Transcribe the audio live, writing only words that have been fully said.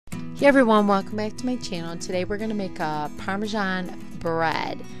Hey everyone, welcome back to my channel. Today we're going to make a Parmesan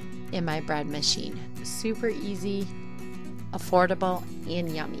bread in my bread machine. Super easy, affordable, and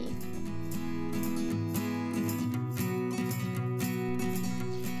yummy.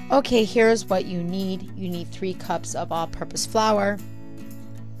 Okay, here's what you need. You need 3 cups of all-purpose flour,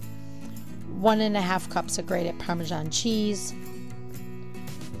 1.5 cups of grated Parmesan cheese,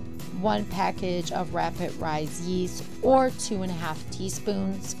 1 package of rapid rise yeast or 2.5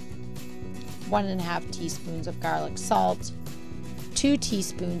 teaspoons, 1.5 teaspoons of garlic salt, 2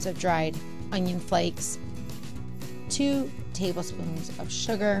 teaspoons of dried onion flakes, 2 tablespoons of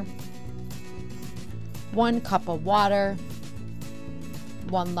sugar, 1 cup of water,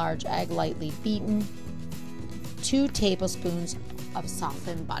 1 large egg lightly beaten, 2 tablespoons of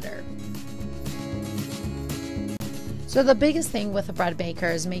softened butter. So the biggest thing with a bread maker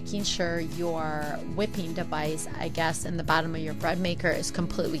is making sure your whipping device, I guess, in the bottom of your bread maker is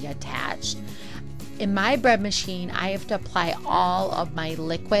completely attached. In my bread machine, I have to apply all of my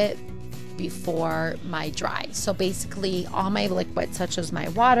liquid before my dry. So basically all my liquid, such as my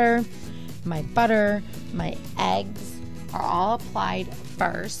water, my butter, my eggs, are all applied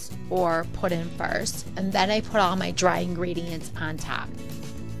first or put in first, and then I put all my dry ingredients on top.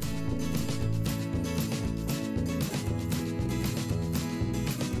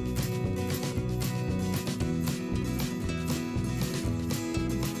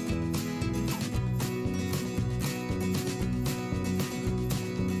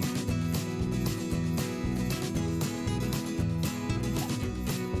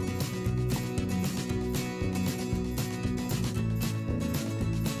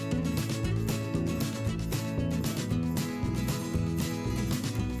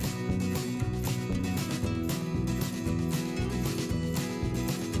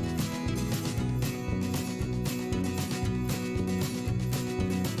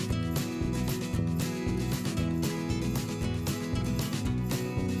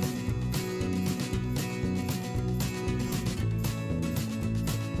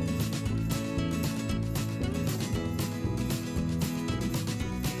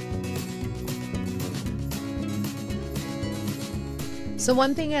 So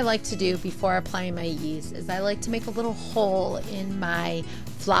one thing I like to do before applying my yeast is I like to make a little hole in my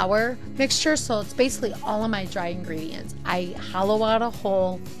flour mixture, so it's basically all of my dry ingredients. I hollow out a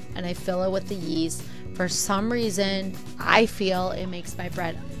hole and I fill it with the yeast. For some reason, I feel it makes my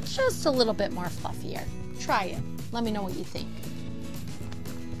bread just a little bit more fluffier. Try it. Let me know what you think.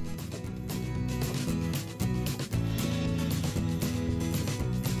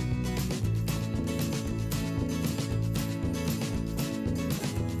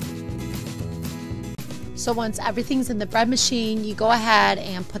 So once everything's in the bread machine, you go ahead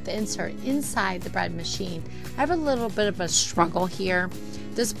and put the insert inside the bread machine. I have a little bit of a struggle here.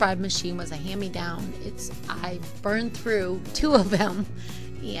 This bread machine was a hand-me-down. I burned through 2 of them,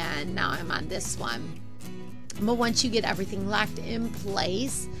 and now I'm on this one. But once you get everything locked in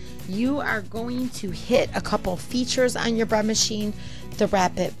place, you are going to hit a couple features on your bread machine: the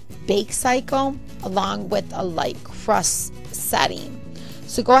rapid bake cycle, along with a light crust setting.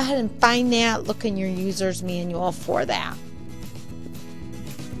 So go ahead and find that, look in your user's manual for that.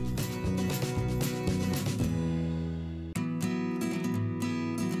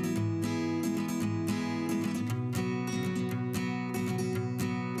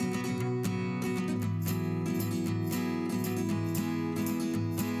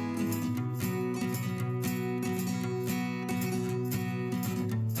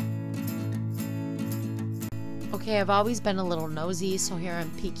 Okay, I've always been a little nosy, so here I'm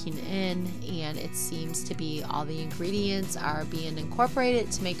peeking in, and it seems to be all the ingredients are being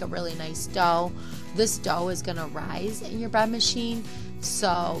incorporated to make a really nice dough. This dough is going to rise in your bread machine,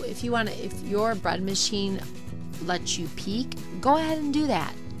 so if your bread machine lets you peek, go ahead and do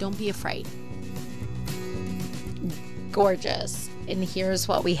that. Don't be afraid. Gorgeous. And here's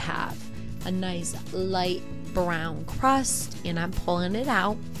what we have: a nice light brown crust, and I'm pulling it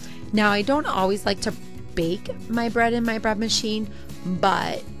out. Now, I don't always like to bake my bread in my bread machine,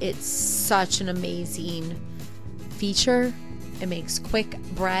 but it's such an amazing feature. It makes quick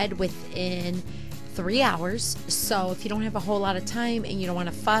bread within 3 hours, so if you don't have a whole lot of time and you don't want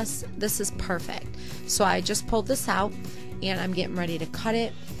to fuss, this is perfect. So I just pulled this out and I'm getting ready to cut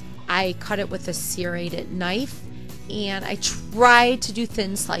it. I cut it with a serrated knife, and I tried to do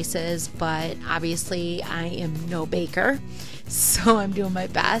thin slices, but obviously I am no baker, so I'm doing my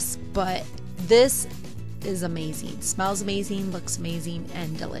best. But this is amazing, smells amazing, looks amazing,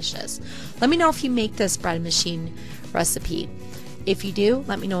 and delicious. Let me know if you make this bread machine recipe. If you do,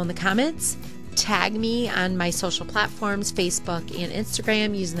 let me know in the comments. tag me on my social platforms, Facebook and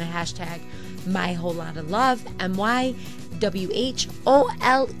Instagram, using the hashtag MyWholeLotOfLove, MyWhole,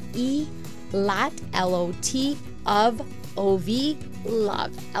 lot, LOT, of OV,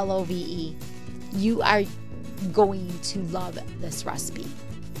 love, LOVE. You are going to love this recipe.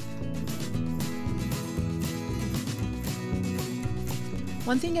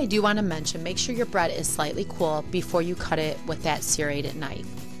 One thing I do want to mention, make sure your bread is slightly cool before you cut it with that serrated knife.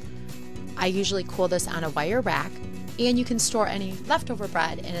 I usually cool this on a wire rack, and you can store any leftover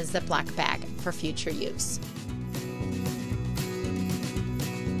bread in a Ziploc bag for future use.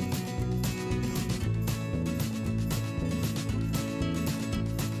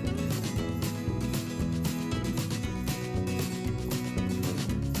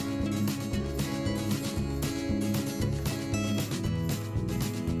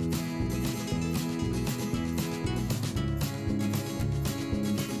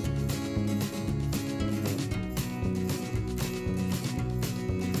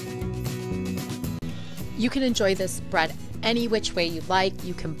 You can enjoy this bread any which way you like.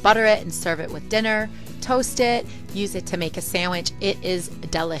 You can butter it and serve it with dinner, toast it, use it to make a sandwich. It is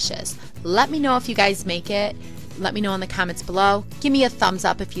delicious. Let me know if you guys make it. Let me know in the comments below. Give me a thumbs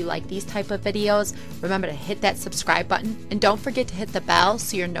up if you like these type of videos. Remember to hit that subscribe button, and don't forget to hit the bell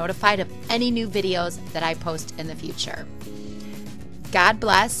so you're notified of any new videos that I post in the future. God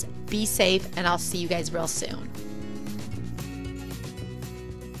bless, be safe, and I'll see you guys real soon.